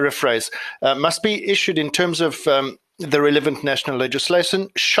just paraphrase, must be issued in terms of the relevant national legislation,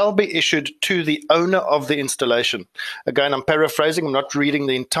 shall be issued to the owner of the installation. Again, I'm paraphrasing, I'm not reading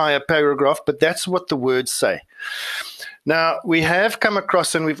the entire paragraph, but that's what the words say. Now, we have come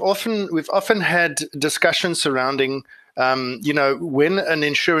across, and we've often had discussions surrounding when an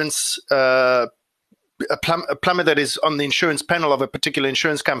insurance, a plumber that is on the insurance panel of a particular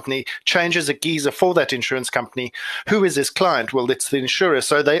insurance company changes a geyser for that insurance company, who is his client? Well, it's the insurer.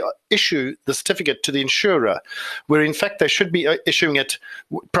 So they issue the certificate to the insurer, where in fact they should be issuing it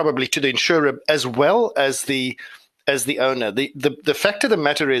probably to the insurer as well as the owner. The fact of the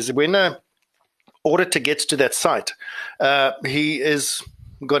matter is, when an auditor gets to that site, he is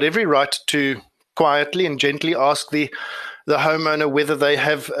got every right to quietly and gently ask the homeowner whether they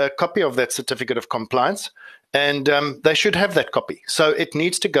have a copy of that certificate of compliance, and they should have that copy. So it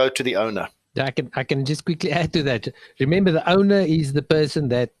needs to go to the owner. I can just quickly add to that. Remember, the owner is the person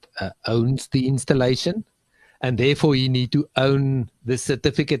that owns the installation, and therefore you need to own the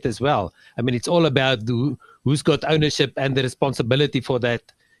certificate as well. I mean, it's all about who's got ownership and the responsibility for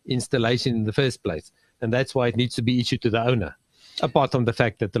that installation in the first place, and that's why it needs to be issued to the owner. Apart from the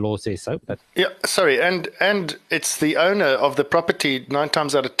fact that the law says so. But yeah, sorry, and it's the owner of the property 9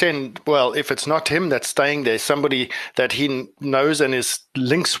 times out of 10. Well, if it's not him that's staying there, somebody that he knows and is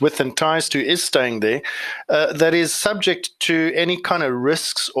links with and ties to is staying there, that is subject to any kind of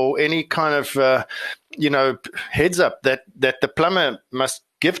risks or any kind of heads up that the plumber must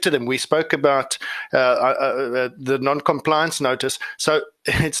give to them. We spoke about the non-compliance notice. So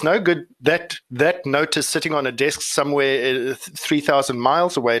it's no good that notice sitting on a desk somewhere 3,000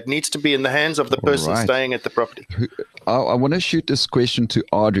 miles away. It needs to be in the hands of the person staying at the property. I want to shoot this question to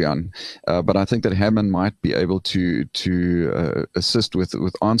Adrian, but I think that Herman might be able to assist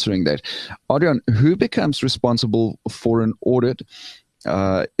with answering that. Adrian, who becomes responsible for an audit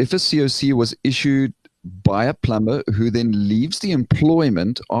if a COC was issued by a plumber who then leaves the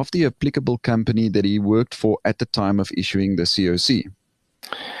employment of the applicable company that he worked for at the time of issuing the COC?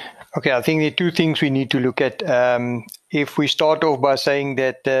 Okay, I think there are two things we need to look at. If we start off by saying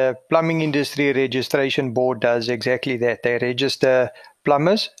that the Plumbing Industry Registration Board does exactly that. They register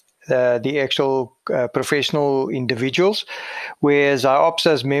plumbers, the actual professional individuals, whereas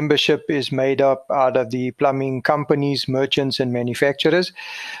IOPSA's membership is made up out of the plumbing companies, merchants and manufacturers.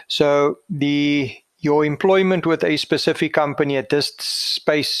 So your employment with a specific company at this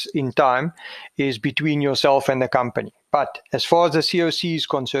space in time is between yourself and the company. But as far as the COC is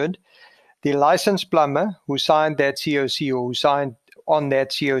concerned, the licensed plumber who signed that COC or who signed on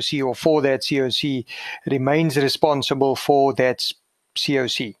that COC or for that COC remains responsible for that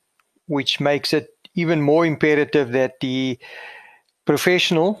COC, which makes it even more imperative that the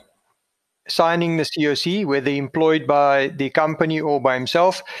professional signing the COC, whether employed by the company or by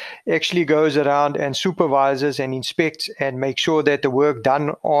himself, actually goes around and supervises and inspects and makes sure that the work done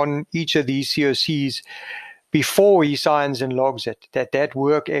on each of these COCs before he signs and logs it, that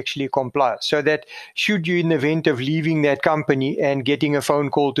work actually complies. So that should you, in the event of leaving that company and getting a phone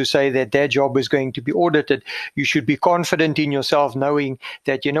call to say that their job is going to be audited, you should be confident in yourself knowing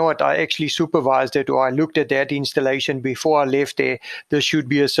that, you know what, I actually supervised it or I looked at that installation before I left there. This should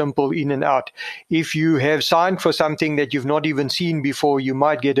be a simple in and out. If you have signed for something that you've not even seen before, you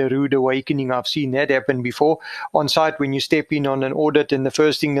might get a rude awakening. I've seen that happen before on site when you step in on an audit, and the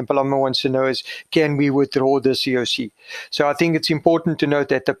first thing the plumber wants to know is, can we withdraw the COC? So I think it's important to note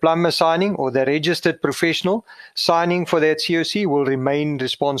that the plumber signing or the registered professional signing for that COC will remain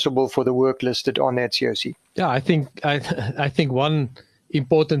responsible for the work listed on that COC. Yeah, I think one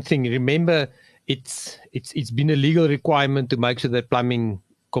important thing, remember, it's been a legal requirement to make sure that plumbing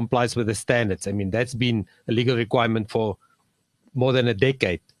complies with the standards. I mean, that's been a legal requirement for more than a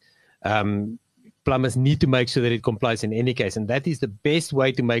decade. Plumbers need to make sure that it complies in any case, and that is the best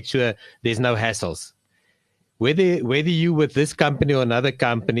way to make sure there's no hassles. Whether you with this company or another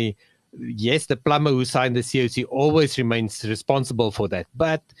company, yes, the plumber who signed the COC always remains responsible for that.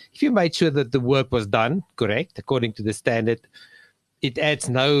 But if you made sure that the work was done correct, according to the standard, it adds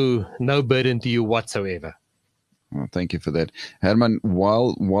no burden to you whatsoever. Oh, thank you for that, Herman.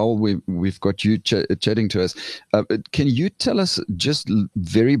 While we've got you chatting to us, can you tell us just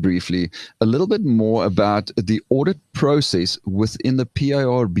very briefly a little bit more about the audit process within the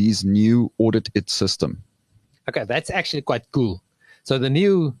PIRB's new Audit It system? Okay, that's actually quite cool. So the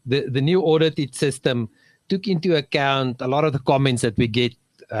new Audit It system took into account a lot of the comments that we get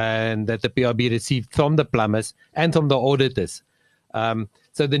and that the PIRB received from the plumbers and from the auditors.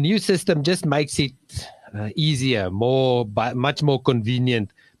 So the new system just makes it easier, much more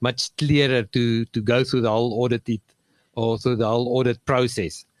convenient, much clearer to go through the whole audit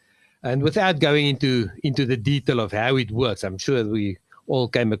process. And without going into the detail of how it works, I'm sure we all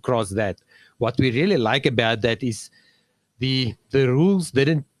came across that. What we really like about that is the rules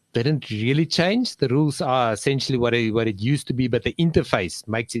didn't really change. The rules are essentially what it used to be, but the interface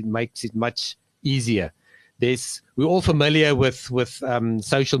makes it much easier. We're all familiar with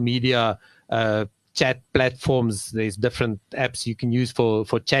social media chat platforms. There's different apps you can use for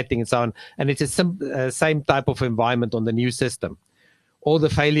chatting and so on, and it's a same type of environment on the new system. All the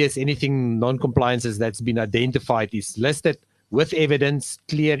failures, anything non-compliances that's been identified is listed with evidence,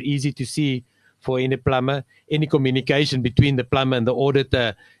 clear, easy to see for any plumber. Any communication between the plumber and the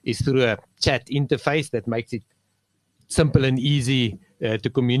auditor is through a chat interface that makes it simple and easy to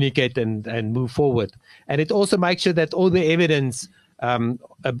communicate and move forward. And it also makes sure that all the evidence on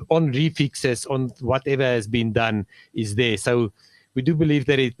refixes, on whatever has been done, is there. So we do believe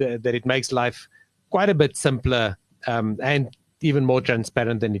that it makes life quite a bit simpler and even more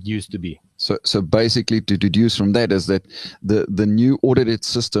transparent than it used to be. So basically, to deduce from that is that the new audited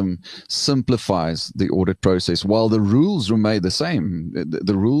system simplifies the audit process, while the rules remain the same.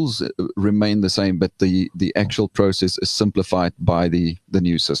 The rules remain the same, but the actual process is simplified by the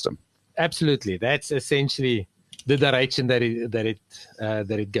new system. Absolutely, that's essentially the direction that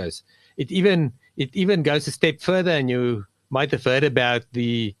it goes. It even goes a step further, and you might have heard about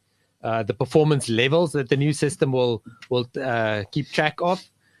the performance levels that the new system will keep track of,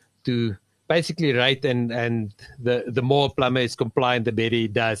 to basically rate, and the more a plumber is compliant, the better he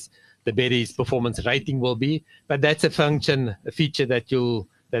does, the better his performance rating will be. But that's a feature that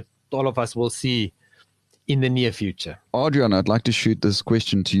all of us will see in the near future. Adrian, I'd like to shoot this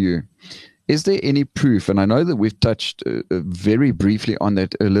question to you. Is there any proof, and I know that we've touched very briefly on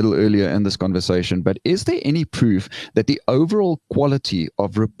that a little earlier in this conversation, but is there any proof that the overall quality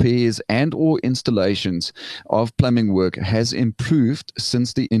of repairs and or installations of plumbing work has improved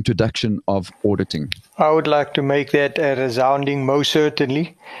since the introduction of auditing? I would like to make that a resounding most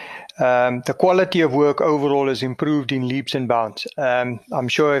certainly. The quality of work overall has improved in leaps and bounds. I'm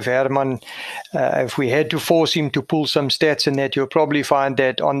sure if Herman, if we had to force him to pull some stats in that, you'll probably find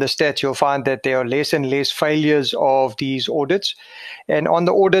that on the stats, you'll find that there are less and less failures of these audits. And on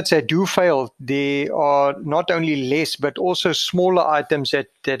the audits that do fail, there are not only less, but also smaller items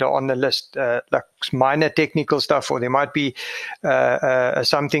that are on the list, like minor technical stuff, or there might be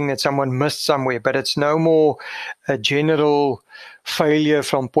something that someone missed somewhere, but it's no more a general failure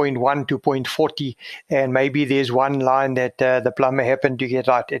from point 1 to point 40, and maybe there's one line that the plumber happened to get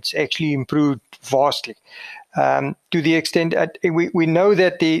right. It's actually improved vastly. To the extent we know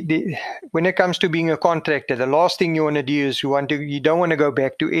that when it comes to being a contractor, the last thing you want to do is you don't want to go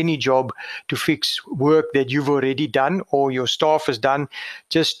back to any job to fix work that you've already done or your staff has done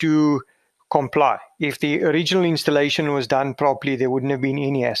just to comply. If the original installation was done properly, there wouldn't have been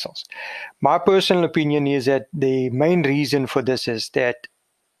any hassles. My personal opinion is that the main reason for this is that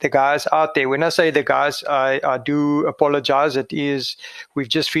the guys out there, when I say the guys, I do apologize. We've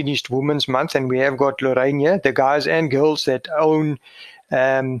just finished Women's Month, and we have got Lorraine here. The guys and girls that own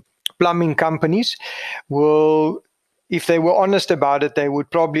plumbing companies will, if they were honest about it, they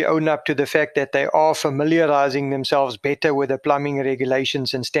would probably own up to the fact that they are familiarizing themselves better with the plumbing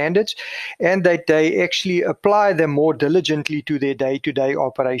regulations and standards, and that they actually apply them more diligently to their day-to-day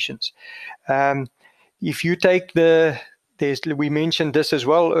operations. If you take we mentioned this as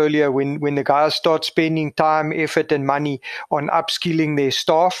well earlier, when the guys start spending time, effort, and money on upskilling their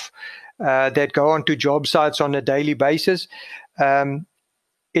staff that go onto job sites on a daily basis,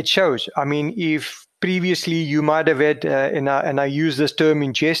 it shows. I mean, if previously you might have had, and I use this term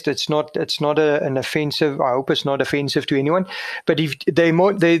in jest. It's not an offensive. I hope it's not offensive to anyone. But if there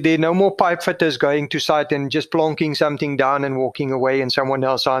are no more pipe fitters going to site and just plonking something down and walking away, and someone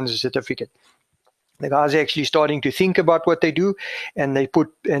else signs a certificate. The guys are actually starting to think about what they do, and they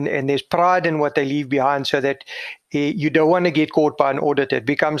put and there's pride in what they leave behind, so that you don't want to get caught by an auditor. It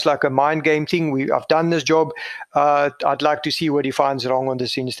becomes like a mind game thing. I've done this job. I'd like to see what he finds wrong on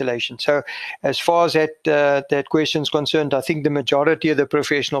this installation. So as far as that question is concerned, I think the majority of the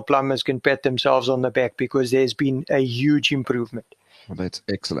professional plumbers can pat themselves on the back, because there's been a huge improvement. Well, that's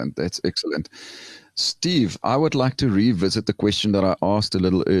excellent. That's excellent. Steve, I would like to revisit the question that I asked a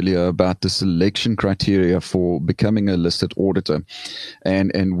little earlier about the selection criteria for becoming a listed auditor.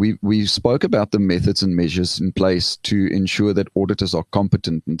 And we spoke about the methods and measures in place to ensure that auditors are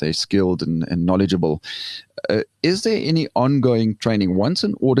competent and they're skilled and knowledgeable. Is there any ongoing training once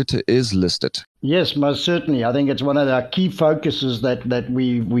an auditor is listed? Yes, most certainly. I think it's one of our key focuses that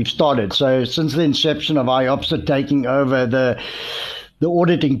we've started. So since the inception of IOPSA taking over the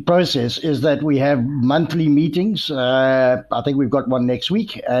auditing process, is that we have monthly meetings. I think we've got one next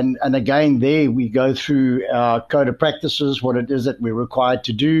week. And again, there we go through our code of practices, what it is that we're required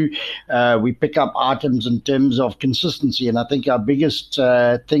to do. We pick up items in terms of consistency. And I think our biggest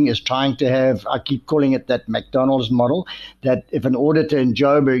thing is trying to have, I keep calling it that McDonald's model, that if an auditor in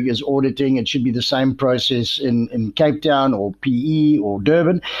Joburg is auditing, it should be the same process in Cape Town or PE or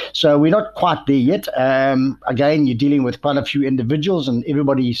Durban. So we're not quite there yet. Again, you're dealing with quite a few individuals, and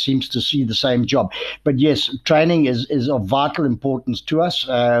everybody seems to see the same job. But yes, training is of vital importance to us.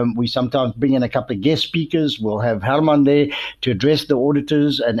 We sometimes bring in a couple of guest speakers. We'll have Herman there to address the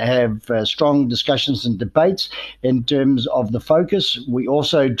auditors and have strong discussions and debates in terms of the focus. We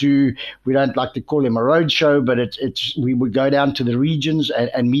also do, we don't like to call them a road show, but we would go down to the regions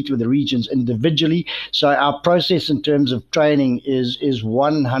and meet with the regions individually. So our process in terms of training is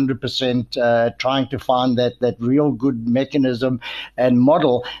 100% trying to find that real good mechanism and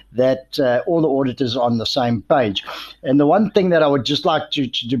model that all the auditors are on the same page. And the one thing that I would just like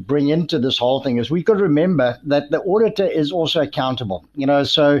to bring into this whole thing is we could remember that the auditor is also accountable,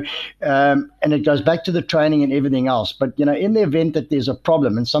 so, and it goes back to the training and everything else. But, in the event that there's a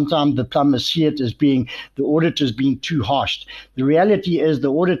problem, and sometimes the plumbers see it as being the auditor's being too harsh. The reality is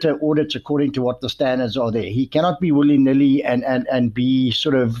the auditor audits according to what the standards are there. He cannot be willy-nilly and be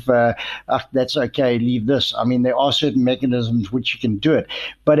sort of, that's okay, leave this. I mean, there are certain mechanisms which you can do it.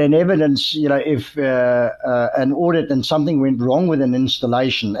 But in evidence, if an audit and something went wrong with an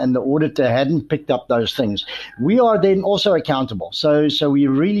installation and the auditor hadn't picked up those things, we are then also accountable. So we're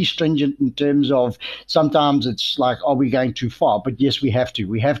really stringent in terms of, sometimes it's like, are we going too far? But yes, we have to.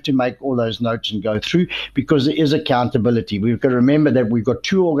 We have to make all those notes and go through, because there is accountability. We've got to remember that we've got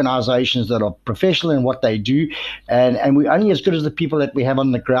two organizations that are professional in what they do, and we're only as good as the people that we have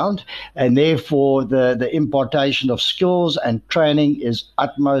on the ground, and therefore the impartation of skills and training is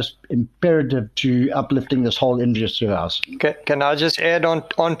utmost imperative to uplifting this whole industry of ours. Can I just add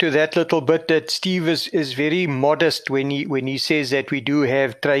on to that little bit that Steve is very modest when he says that we do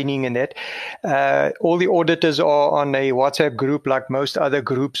have training in that. All the auditors are on a WhatsApp group like most other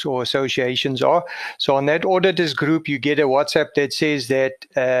groups or associations are. So on that auditors group, you get a WhatsApp that says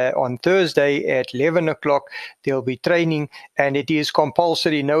that on Thursday at 11 o'clock, there'll be training, and it is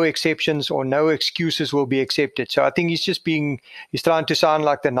compulsory. No exceptions or no excuses will be accepted. So I think he's trying to sound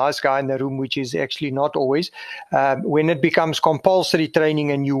like the nice guy in the room, which is actually not always. When it becomes compulsory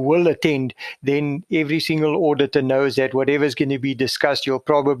training and you will attend, then every single auditor knows that whatever is going to be discussed, you'll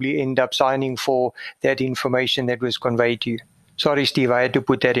probably end up signing for that information that was conveyed to you. Sorry, Steve, I had to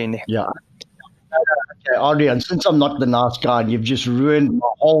put that in there. Yeah. Okay, Adrian, since I'm not the nice guy, you've just ruined my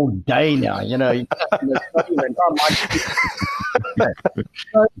whole day now. And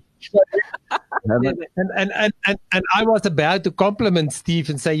I was about to compliment Steve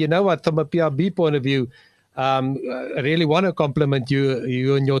and say, what, from a PRB point of view, I really want to compliment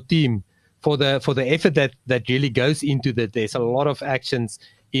you and your team for the effort that really goes into that. There's a lot of actions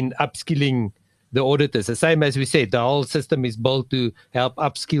in upskilling the auditors. The same as we said, the whole system is built to help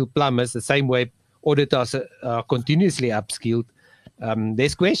upskill plumbers, the same way auditors are continuously upskilled.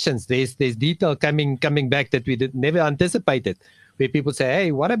 There's questions, there's detail coming back that we never anticipated, where people say,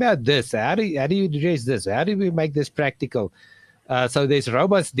 hey, what about this? How do you address this? How do we make this practical? So there's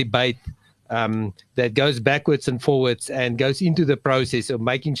robust debate that goes backwards and forwards and goes into the process of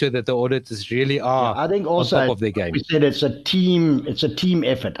making sure that the auditors really are I think also, on top of their game. We said it's a team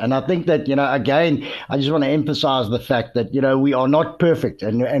effort. And I think that, again, I just want to emphasize the fact that, we are not perfect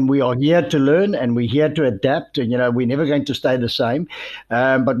and we are here to learn and we're here to adapt and, we're never going to stay the same.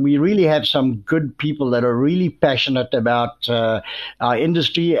 But we really have some good people that are really passionate about our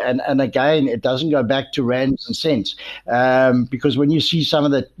industry. And again, it doesn't go back to rands and cents because when you see some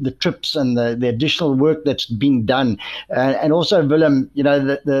of the trips and the additional work that's being done, and also Willem,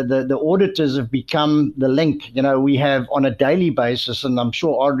 the auditors have become the link. We have on a daily basis, and I'm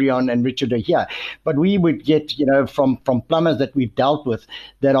sure Adrian and Richard are here, but we would get, from plumbers that we've dealt with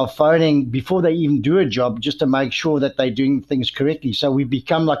that are phoning before they even do a job just to make sure that they're doing things correctly. So we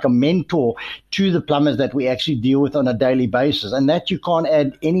become like a mentor to the plumbers that we actually deal with on a daily basis, and that you can't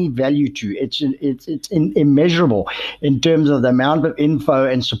add any value to. It's immeasurable in terms of the amount of info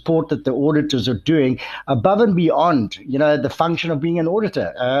and support that the auditors are doing above and beyond, the function of being an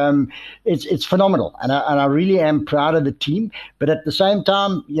auditor. It's phenomenal, and I really am proud of the team. But at the same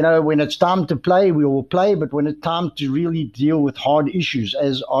time, when it's time to play, we will play. But when it's time to really deal with hard issues,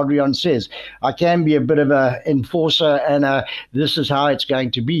 as Adrian says, I can be a bit of an enforcer and this is how it's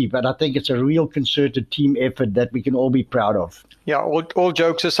going to be. But I think it's a real concerted team effort that we can all be proud of. Yeah, all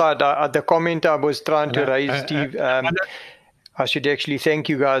jokes aside, the comment I was trying to raise, Steve, I should actually thank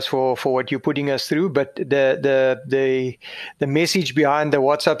you guys for what you're putting us through. But the message behind the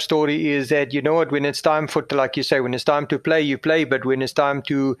WhatsApp story is that, when it's time like you say, when it's time to play, you play. But when it's time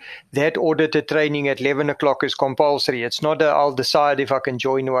to that auditor training at 11 o'clock is compulsory. It's not I'll decide if I can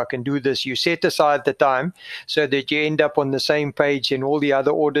join or I can do this. You set aside the time so that you end up on the same page, and all the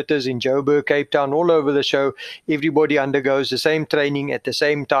other auditors in Joburg, Cape Town, all over the show, everybody undergoes the same training at the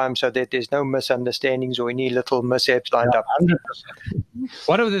same time so that there's no misunderstandings or any little mishaps lined up.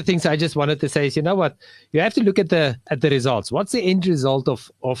 One of the things I just wanted to say is, you have to look at the results. What's the end result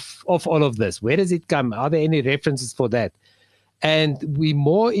of all of this? Where does it come? Are there any references for that? And we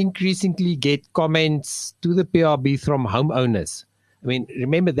more increasingly get comments to the PRB from homeowners. I mean,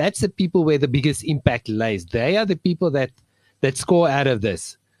 remember, that's the people where the biggest impact lies. They are the people that score out of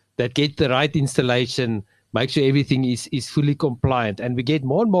this, that get the right installation, make sure everything is fully compliant. And we get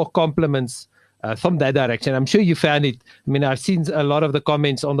more and more compliments from that direction. I'm sure you found it. I mean, I've seen a lot of the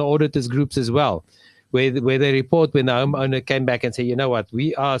comments on the auditors groups as well, where they report when the homeowner came back and say, you know what,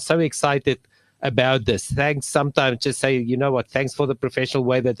 we are so excited about this. Thanks. Sometimes just say, you know what, thanks for the professional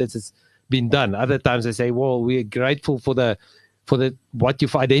way that this has been done. Other times they say, well, we're grateful for the what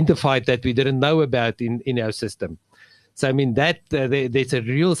you've identified that we didn't know about in our system. So I mean that there's a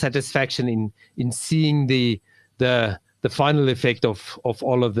real satisfaction in seeing the final effect of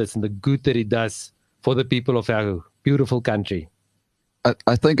all of this and the good that it does for the people of our beautiful country.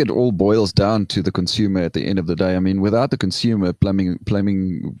 I think it all boils down to the consumer at the end of the day. I mean, without the consumer, plumbing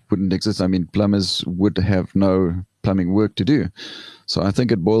wouldn't exist. I mean, plumbers would have no plumbing work to do. So I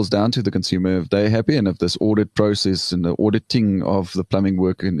think it boils down to the consumer. If they're happy and if this audit process and the auditing of the plumbing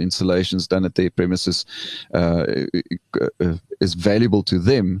work and installations done at their premises is valuable to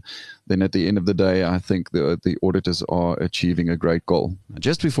them, then at the end of the day, I think the auditors are achieving a great goal.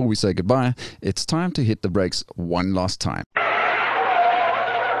 Just before we say goodbye, it's time to hit the brakes one last time.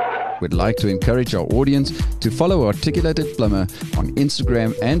 We'd like to encourage our audience to follow Articulated Plumber on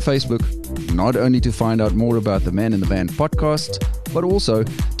Instagram and Facebook, not only to find out more about the Man in the Van podcast, but also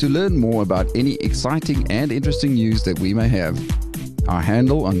to learn more about any exciting and interesting news that we may have. Our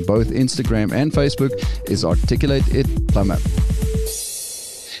handle on both Instagram and Facebook is Articulated Plumber.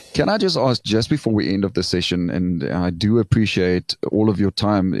 Can I just ask, just before we end of the session, and I do appreciate all of your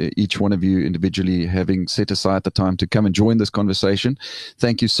time, each one of you individually having set aside the time to come and join this conversation.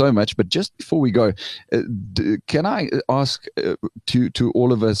 Thank you so much. But just before we go, can I ask to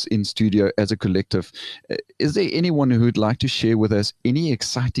all of us in studio as a collective, is there anyone who would like to share with us any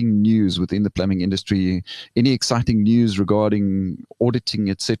exciting news within the plumbing industry, any exciting news regarding auditing,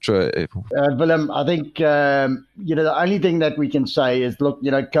 etc.? Willem, I think, the only thing that we can say is, look,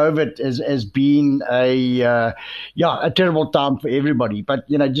 COVID has been a terrible time for everybody. But,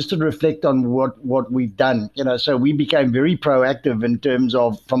 just to reflect on what we've done, so we became very proactive in terms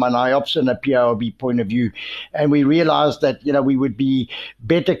of from an IOPS and a PRB point of view. And we realized that, we would be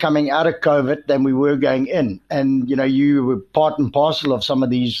better coming out of COVID than we were going in. And, you were part and parcel of some of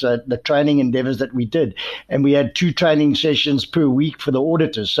these, the training endeavors that we did. And we had 2 training sessions per week for the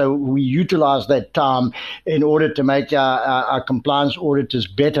auditors. So we utilized that time in order to make our compliance auditors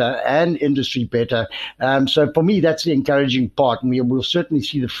better better and industry better. So for me, that's the encouraging part, and we'll certainly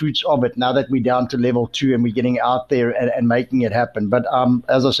see the fruits of it now that we're down to level 2 and we're getting out there and making it happen. But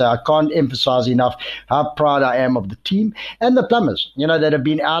as I say, I can't emphasize enough how proud I am of the team and the plumbers, that have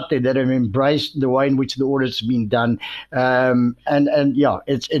been out there, that have embraced the way in which the audits have been done.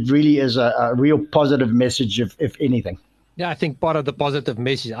 It really is a real positive message, if anything. Yeah, I think part of the positive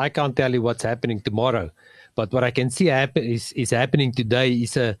message, I can't tell you what's happening tomorrow, but what I can see is happening today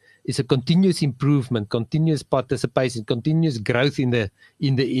is a continuous improvement, continuous participation, continuous growth in the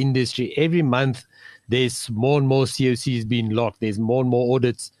industry. Every month, there's more and more COCs being locked. There's more and more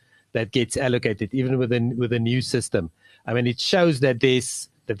audits that gets allocated, even with a new system. I mean, it shows that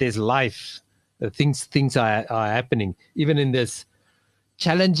there's life. Things are happening, even in this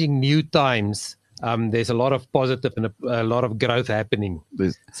challenging new times. There's a lot of positive and a lot of growth happening.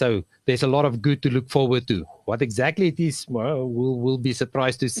 So there's a lot of good to look forward to. What exactly it is, well, we'll be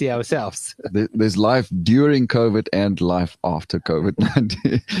surprised to see ourselves. There's life during COVID and life after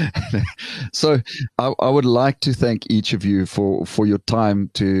COVID-19. So I would like to thank each of you for your time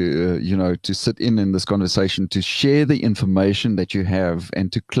to sit in this conversation, to share the information that you have,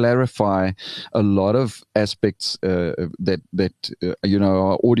 and to clarify a lot of aspects that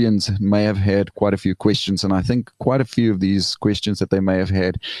our audience may have had quite a few questions, and I think quite a few of these questions that they may have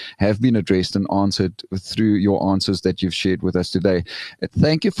had have been addressed and answered through your answers that you've shared with us today.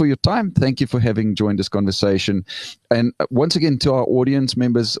 Thank you for your time. Thank you for having joined this conversation. And once again, to our audience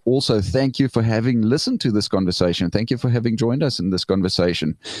members, also thank you for having listened to this conversation. Thank you for having joined us in this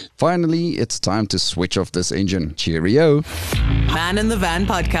conversation. Finally, it's time to switch off this engine. Cheerio. Man in the Van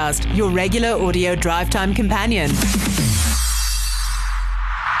podcast, your regular audio drive time companion.